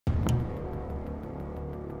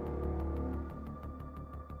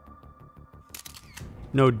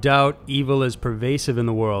No doubt, evil is pervasive in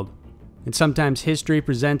the world, and sometimes history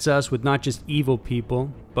presents us with not just evil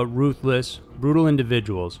people, but ruthless, brutal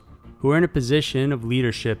individuals who are in a position of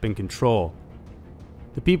leadership and control.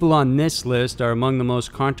 The people on this list are among the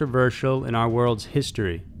most controversial in our world's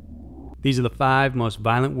history. These are the 5 most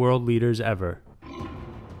violent world leaders ever.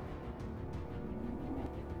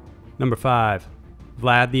 Number 5.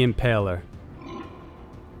 Vlad the Impaler.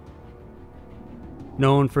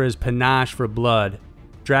 Known for his panache for blood,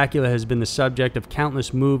 Dracula has been the subject of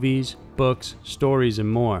countless movies, books, stories,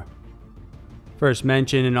 and more. First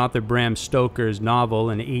mentioned in author Bram Stoker's novel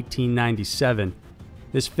in 1897,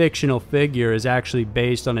 this fictional figure is actually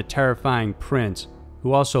based on a terrifying prince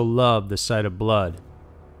who also loved the sight of blood.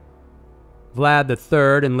 Vlad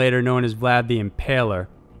III, and later known as Vlad the Impaler,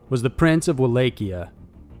 was the Prince of Wallachia.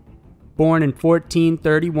 Born in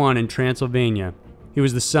 1431 in Transylvania, he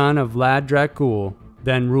was the son of Vlad Dracul,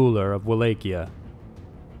 then ruler of Wallachia.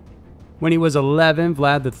 When he was 11,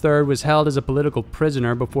 Vlad III was held as a political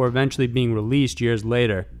prisoner before eventually being released years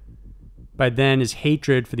later. By then, his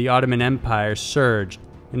hatred for the Ottoman Empire surged,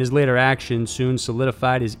 and his later actions soon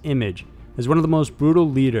solidified his image as one of the most brutal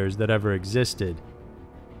leaders that ever existed.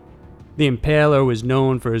 The Impaler was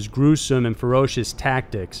known for his gruesome and ferocious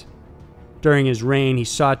tactics. During his reign, he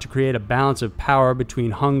sought to create a balance of power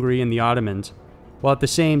between Hungary and the Ottomans, while at the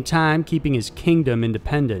same time keeping his kingdom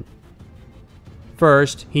independent.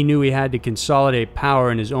 First, he knew he had to consolidate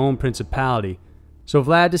power in his own principality, so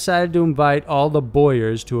Vlad decided to invite all the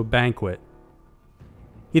boyars to a banquet.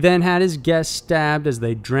 He then had his guests stabbed as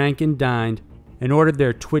they drank and dined, and ordered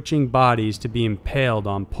their twitching bodies to be impaled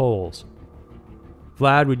on poles.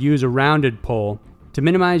 Vlad would use a rounded pole to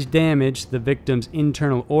minimize damage to the victim's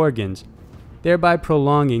internal organs, thereby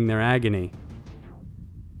prolonging their agony.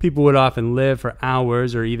 People would often live for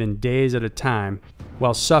hours or even days at a time,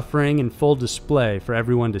 while suffering in full display for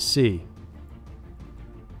everyone to see.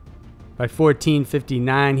 By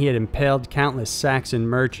 1459, he had impaled countless Saxon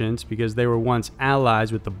merchants because they were once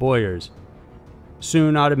allies with the boyars.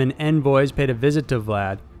 Soon, Ottoman envoys paid a visit to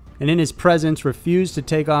Vlad, and in his presence refused to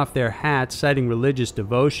take off their hats, citing religious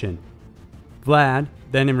devotion. Vlad,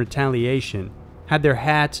 then in retaliation, had their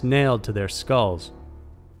hats nailed to their skulls.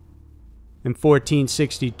 In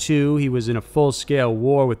 1462, he was in a full-scale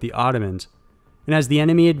war with the Ottomans, and as the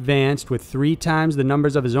enemy advanced with 3 times the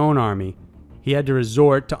numbers of his own army, he had to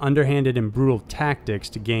resort to underhanded and brutal tactics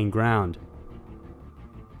to gain ground.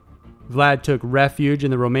 Vlad took refuge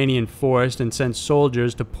in the Romanian forest and sent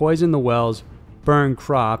soldiers to poison the wells, burn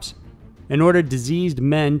crops, and ordered diseased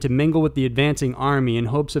men to mingle with the advancing army in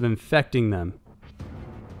hopes of infecting them.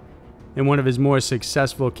 In one of his more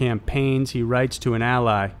successful campaigns, he writes to an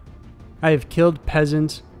ally, "I have killed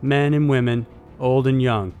peasants, men and women, old and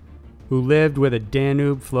young, who lived where the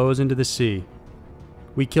Danube flows into the sea.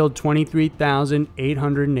 We killed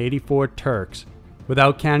 23,884 Turks,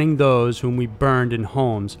 without counting those whom we burned in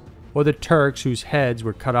homes, or the Turks whose heads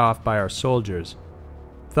were cut off by our soldiers.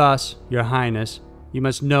 Thus, Your Highness, you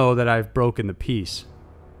must know that I have broken the peace."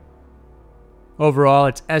 Overall,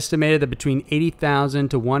 it's estimated that between 80,000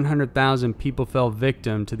 to 100,000 people fell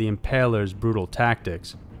victim to the Impaler's brutal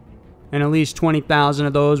tactics, and at least 20,000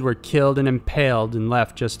 of those were killed and impaled and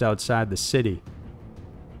left just outside the city.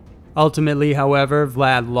 Ultimately, however,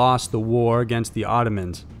 Vlad lost the war against the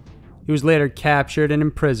Ottomans. He was later captured and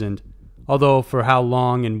imprisoned, although for how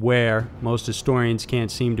long and where, most historians can't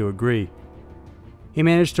seem to agree. He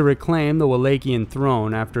managed to reclaim the Wallachian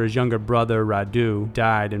throne after his younger brother Radu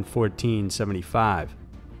died in 1475.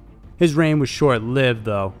 His reign was short-lived,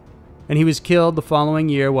 though, and he was killed the following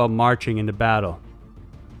year while marching into battle.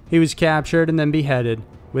 He was captured and then beheaded,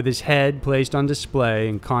 with his head placed on display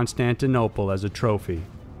in Constantinople as a trophy.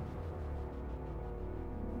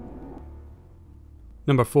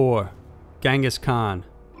 Number 4. Genghis Khan.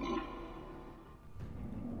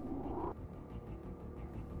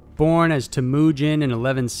 Born as Temujin in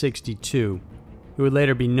 1162, he would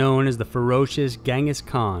later be known as the ferocious Genghis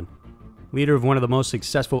Khan, leader of one of the most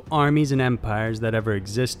successful armies and empires that ever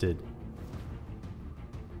existed.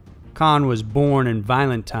 Khan was born in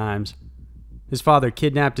violent times. His father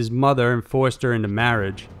kidnapped his mother and forced her into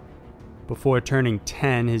marriage. Before turning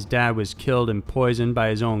 10, his dad was killed and poisoned by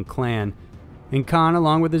his own clan, and Khan,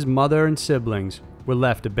 along with his mother and siblings, were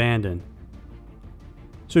left abandoned.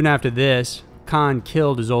 Soon after this, Khan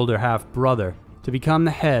killed his older half-brother to become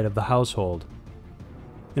the head of the household.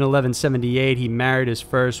 In 1178, he married his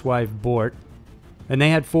first wife, Bort, and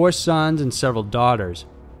they had 4 sons and several daughters.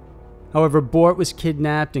 However, Bort was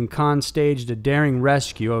kidnapped and Khan staged a daring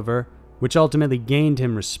rescue of her, which ultimately gained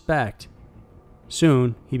him respect.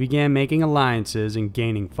 Soon, he began making alliances and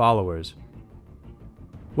gaining followers.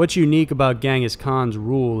 What's unique about Genghis Khan's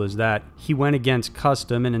rule is that he went against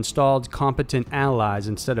custom and installed competent allies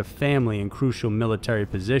instead of family in crucial military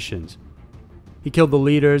positions. He killed the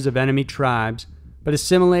leaders of enemy tribes, but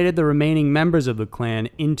assimilated the remaining members of the clan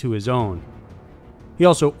into his own. He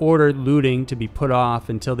also ordered looting to be put off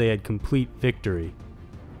until they had complete victory.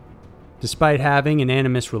 Despite having an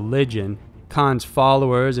animist religion, Khan's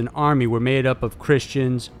followers and army were made up of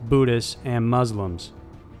Christians, Buddhists, and Muslims.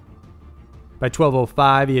 By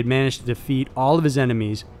 1205, he had managed to defeat all of his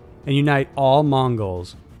enemies and unite all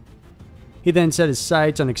Mongols. He then set his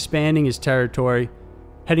sights on expanding his territory,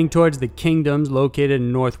 heading towards the kingdoms located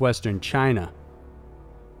in northwestern China.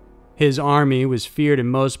 His army was feared in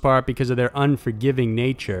most part because of their unforgiving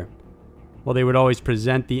nature. While they would always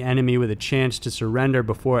present the enemy with a chance to surrender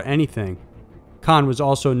before anything, Khan was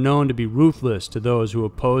also known to be ruthless to those who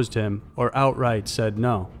opposed him or outright said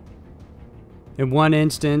no. In one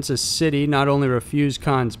instance, a city not only refused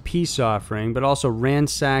Khan's peace offering, but also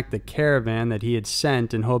ransacked the caravan that he had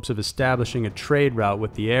sent in hopes of establishing a trade route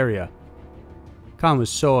with the area. Khan was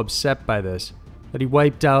so upset by this that he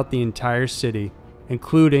wiped out the entire city,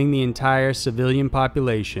 including the entire civilian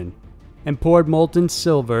population, and poured molten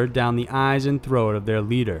silver down the eyes and throat of their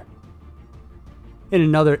leader. In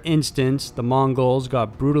another instance, the Mongols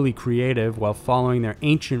got brutally creative while following their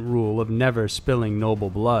ancient rule of never spilling noble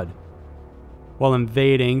blood. While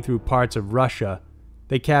invading through parts of Russia,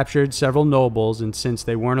 they captured several nobles, and since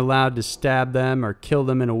they weren't allowed to stab them or kill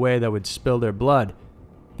them in a way that would spill their blood,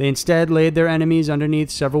 they instead laid their enemies underneath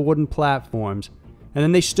several wooden platforms, and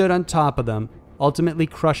then they stood on top of them, ultimately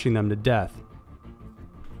crushing them to death.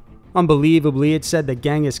 Unbelievably, it's said that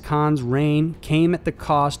Genghis Khan's reign came at the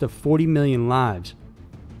cost of 40 million lives.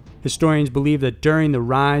 Historians believe that during the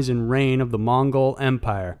rise and reign of the Mongol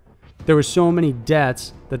Empire, there were so many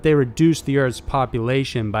deaths that they reduced the Earth's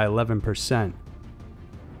population by 11%.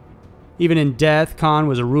 Even in death, Khan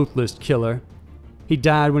was a ruthless killer. He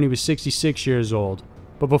died when he was 66 years old,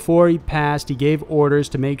 but before he passed, he gave orders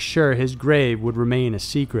to make sure his grave would remain a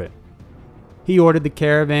secret. He ordered the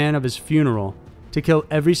caravan of his funeral to kill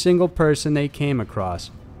every single person they came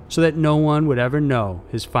across, so that no one would ever know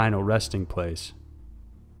his final resting place.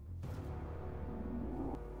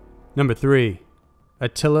 Number 3.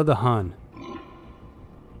 Attila the Hun.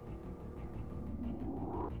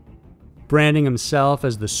 Branding himself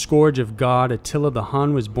as the Scourge of God, Attila the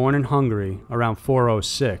Hun was born in Hungary around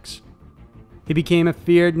 406. He became a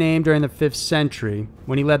feared name during the 5th century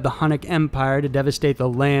when he led the Hunnic Empire to devastate the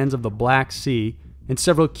lands of the Black Sea and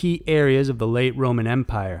several key areas of the late Roman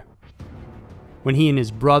Empire. When he and his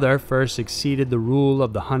brother first succeeded the rule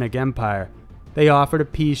of the Hunnic Empire, they offered a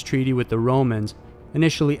peace treaty with the Romans,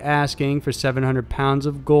 initially asking for 700 pounds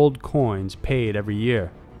of gold coins paid every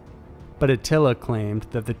year. But Attila claimed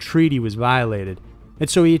that the treaty was violated, and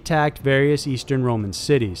so he attacked various Eastern Roman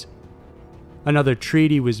cities. Another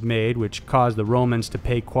treaty was made which caused the Romans to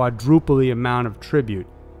pay quadruple the amount of tribute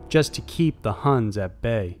just to keep the Huns at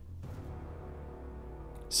bay.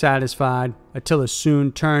 Satisfied, Attila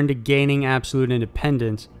soon turned to gaining absolute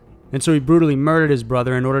independence, and so he brutally murdered his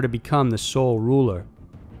brother in order to become the sole ruler.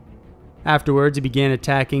 Afterwards, he began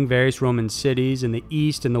attacking various Roman cities in the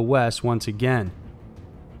east and the west once again.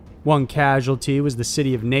 One casualty was the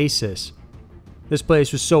city of Naissus. This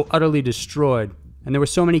place was so utterly destroyed, and there were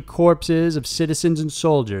so many corpses of citizens and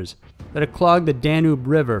soldiers that it clogged the Danube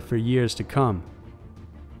River for years to come.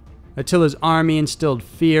 Attila's army instilled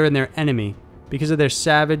fear in their enemy because of their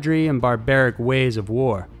savagery and barbaric ways of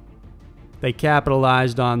war. They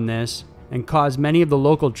capitalized on this and caused many of the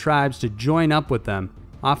local tribes to join up with them,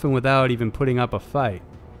 often without even putting up a fight.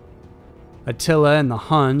 Attila and the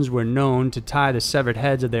Huns were known to tie the severed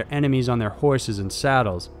heads of their enemies on their horses and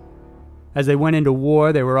saddles. As they went into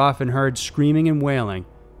war, they were often heard screaming and wailing,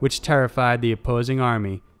 which terrified the opposing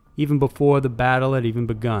army, even before the battle had even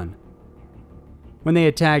begun. When they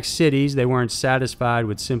attacked cities, they weren't satisfied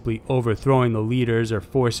with simply overthrowing the leaders or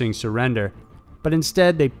forcing surrender, but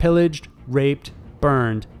instead they pillaged, raped,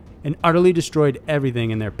 burned, and utterly destroyed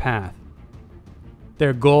everything in their path.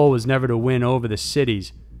 Their goal was never to win over the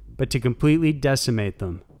cities, but to completely decimate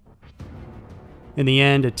them. In the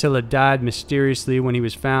end, Attila died mysteriously when he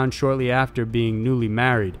was found shortly after being newly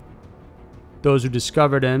married. Those who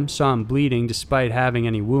discovered him saw him bleeding despite having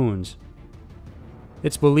any wounds.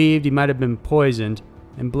 It's believed he might have been poisoned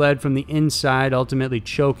and bled from the inside, ultimately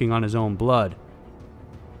choking on his own blood.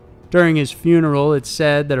 During his funeral, it's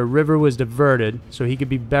said that a river was diverted so he could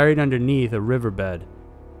be buried underneath a riverbed.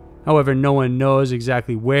 However, no one knows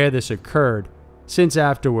exactly where this occurred, since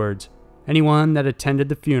afterwards, anyone that attended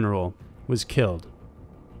the funeral was killed.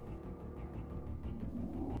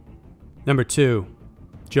 Number 2.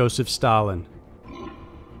 Joseph Stalin.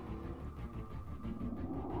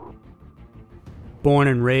 Born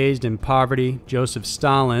and raised in poverty, Joseph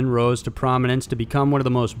Stalin rose to prominence to become one of the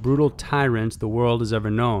most brutal tyrants the world has ever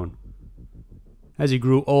known. As he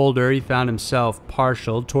grew older, he found himself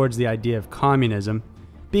partial towards the idea of communism,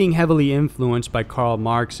 being heavily influenced by Karl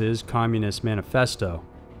Marx's Communist Manifesto.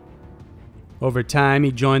 Over time,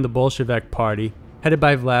 he joined the Bolshevik Party, headed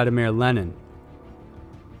by Vladimir Lenin.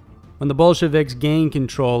 When the Bolsheviks gained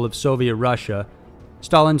control of Soviet Russia,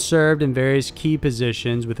 Stalin served in various key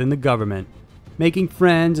positions within the government, making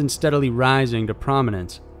friends and steadily rising to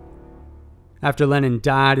prominence. After Lenin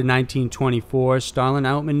died in 1924, Stalin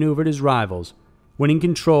outmaneuvered his rivals, winning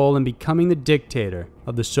control and becoming the dictator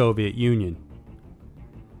of the Soviet Union.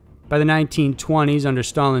 By the 1920s, under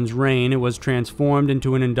Stalin's reign, it was transformed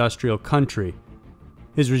into an industrial country.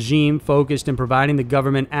 His regime focused in providing the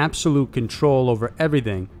government absolute control over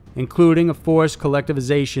everything, including a forced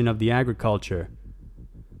collectivization of the agriculture.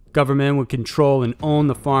 Government would control and own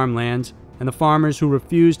the farmlands, and the farmers who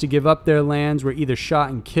refused to give up their lands were either shot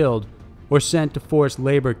and killed or sent to forced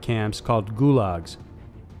labor camps called gulags.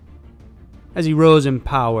 As he rose in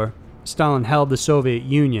power, Stalin held the Soviet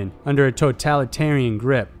Union under a totalitarian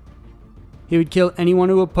grip. He would kill anyone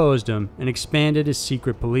who opposed him and expanded his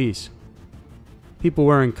secret police. People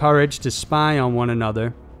were encouraged to spy on one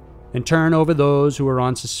another and turn over those who were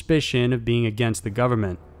on suspicion of being against the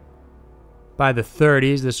government. By the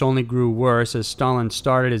 30s, this only grew worse as Stalin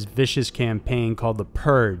started his vicious campaign called the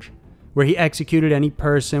Purge, where he executed any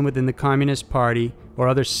person within the Communist Party or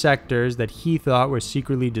other sectors that he thought were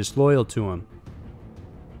secretly disloyal to him.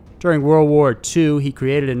 During World War II, he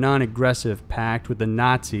created a non-aggressive pact with the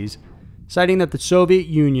Nazis, citing that the Soviet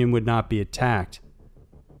Union would not be attacked.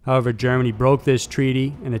 However, Germany broke this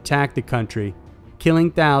treaty and attacked the country,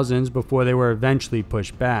 killing thousands before they were eventually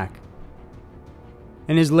pushed back.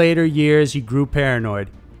 In his later years, he grew paranoid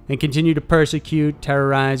and continued to persecute,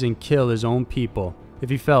 terrorize, and kill his own people if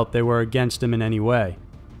he felt they were against him in any way.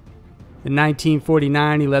 In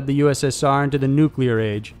 1949, he led the USSR into the nuclear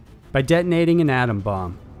age by detonating an atom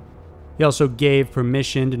bomb. He also gave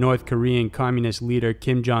permission to North Korean communist leader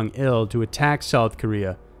Kim Jong-il to attack South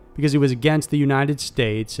Korea because he was against the United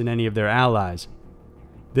States and any of their allies.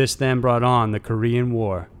 This then brought on the Korean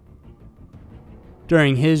War.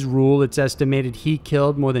 During his rule, it's estimated he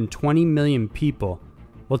killed more than 20 million people,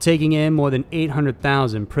 while taking in more than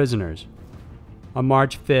 800,000 prisoners. On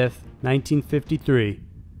March 5, 1953,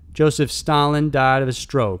 Joseph Stalin died of a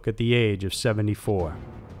stroke at the age of 74.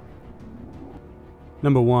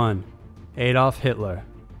 Number 1. Adolf Hitler.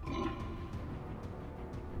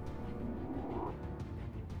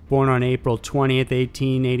 Born on April 20,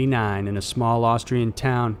 1889, in a small Austrian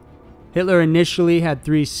town, Hitler initially had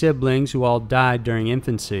 3 siblings who all died during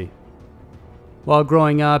infancy. While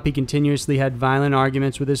growing up, he continuously had violent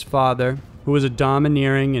arguments with his father, who was a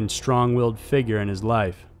domineering and strong-willed figure in his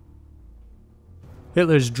life.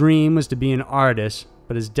 Hitler's dream was to be an artist,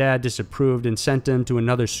 but his dad disapproved and sent him to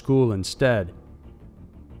another school instead.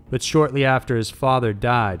 But shortly after his father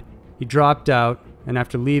died, he dropped out and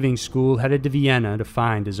after leaving school headed to Vienna to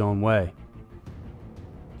find his own way.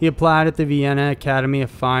 He applied at the Vienna Academy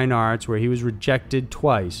of Fine Arts, where he was rejected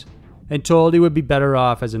twice and told he would be better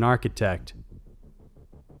off as an architect.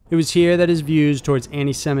 It was here that his views towards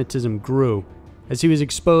anti-Semitism grew, as he was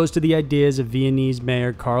exposed to the ideas of Viennese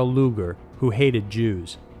mayor Karl Lueger, who hated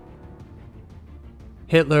Jews.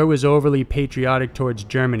 Hitler was overly patriotic towards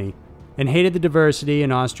Germany and hated the diversity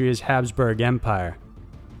in Austria's Habsburg Empire.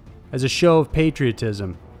 As a show of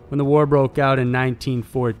patriotism, when the war broke out in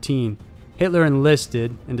 1914, Hitler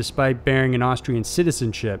enlisted, and despite bearing an Austrian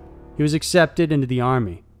citizenship, he was accepted into the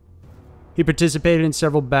army. He participated in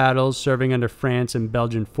several battles, serving under France and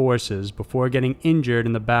Belgian forces before getting injured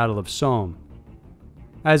in the Battle of Somme.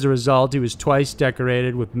 As a result, he was twice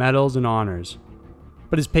decorated with medals and honors.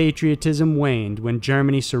 But his patriotism waned when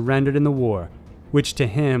Germany surrendered in the war, which to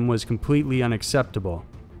him was completely unacceptable.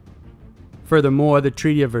 Furthermore, the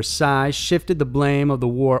Treaty of Versailles shifted the blame of the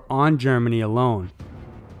war on Germany alone.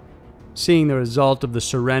 Seeing the result of the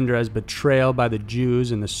surrender as betrayal by the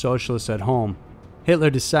Jews and the socialists at home, Hitler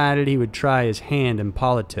decided he would try his hand in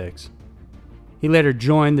politics. He later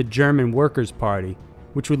joined the German Workers' Party,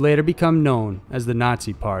 which would later become known as the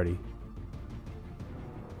Nazi Party.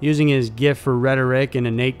 Using his gift for rhetoric and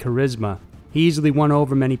innate charisma, he easily won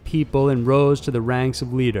over many people and rose to the ranks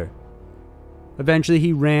of leader. Eventually,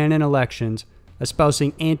 he ran in elections,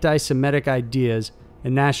 espousing anti-Semitic ideas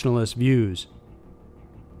and nationalist views.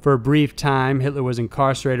 For a brief time, Hitler was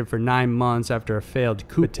incarcerated for 9 months after a failed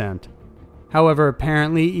coup attempt. However,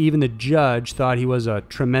 apparently even the judge thought he was a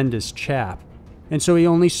tremendous chap, and so he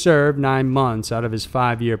only served 9 months out of his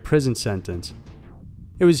 5-year prison sentence.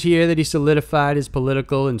 It was here that he solidified his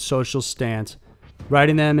political and social stance,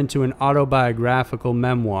 writing them into an autobiographical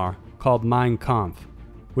memoir called Mein Kampf,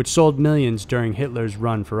 which sold millions during Hitler's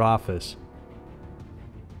run for office.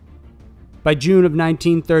 By June of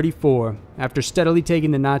 1934, after steadily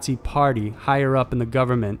taking the Nazi Party higher up in the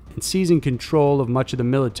government and seizing control of much of the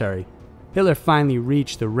military, Hitler finally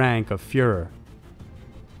reached the rank of Führer.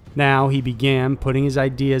 Now he began putting his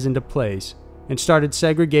ideas into place and started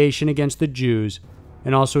segregation against the Jews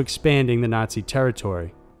and also expanding the Nazi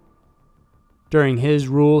territory. During his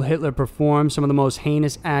rule, Hitler performed some of the most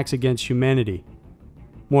heinous acts against humanity.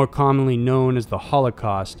 More commonly known as the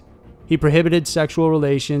Holocaust, he prohibited sexual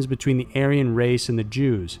relations between the Aryan race and the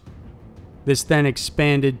Jews. This then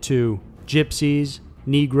expanded to gypsies,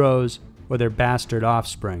 Negroes, or their bastard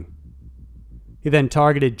offspring. He then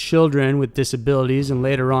targeted children with disabilities and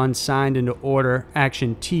later on signed into Order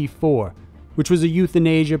Action T4, which was a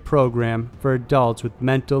euthanasia program for adults with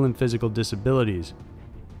mental and physical disabilities.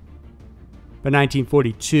 By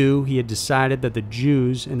 1942, he had decided that the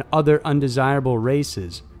Jews and other undesirable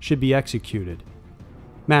races should be executed.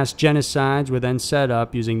 Mass genocides were then set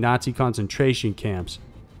up using Nazi concentration camps.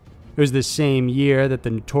 It was the same year that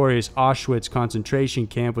the notorious Auschwitz concentration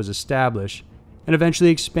camp was established and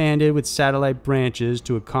eventually expanded with satellite branches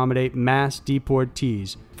to accommodate mass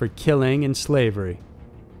deportees for killing and slavery.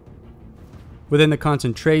 Within the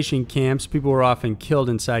concentration camps, people were often killed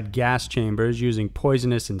inside gas chambers using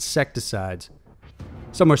poisonous insecticides.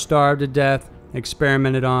 Some were starved to death,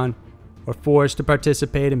 experimented on, or forced to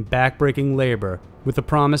participate in backbreaking labor with the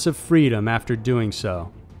promise of freedom after doing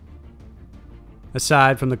so.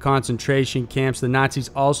 Aside from the concentration camps, the Nazis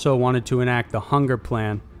also wanted to enact the Hunger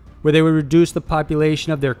Plan, where they would reduce the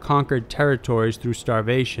population of their conquered territories through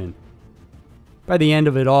starvation. By the end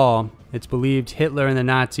of it all, it's believed Hitler and the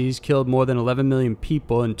Nazis killed more than 11 million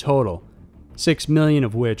people in total, 6 million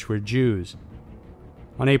of which were Jews.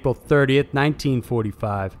 On April 30th,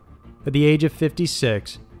 1945, at the age of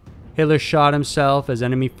 56, Hitler shot himself as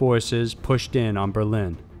enemy forces pushed in on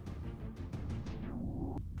Berlin.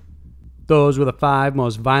 Those were the 5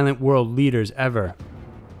 most violent world leaders ever.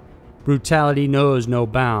 Brutality knows no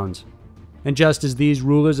bounds, and just as these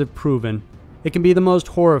rulers have proven, it can be the most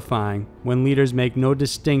horrifying when leaders make no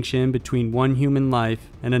distinction between one human life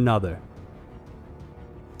and another.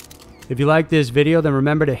 If you like this video, then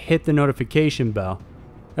remember to hit the notification bell.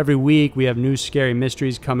 Every week we have new scary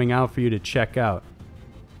mysteries coming out for you to check out.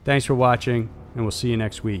 Thanks for watching, and we'll see you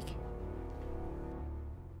next week.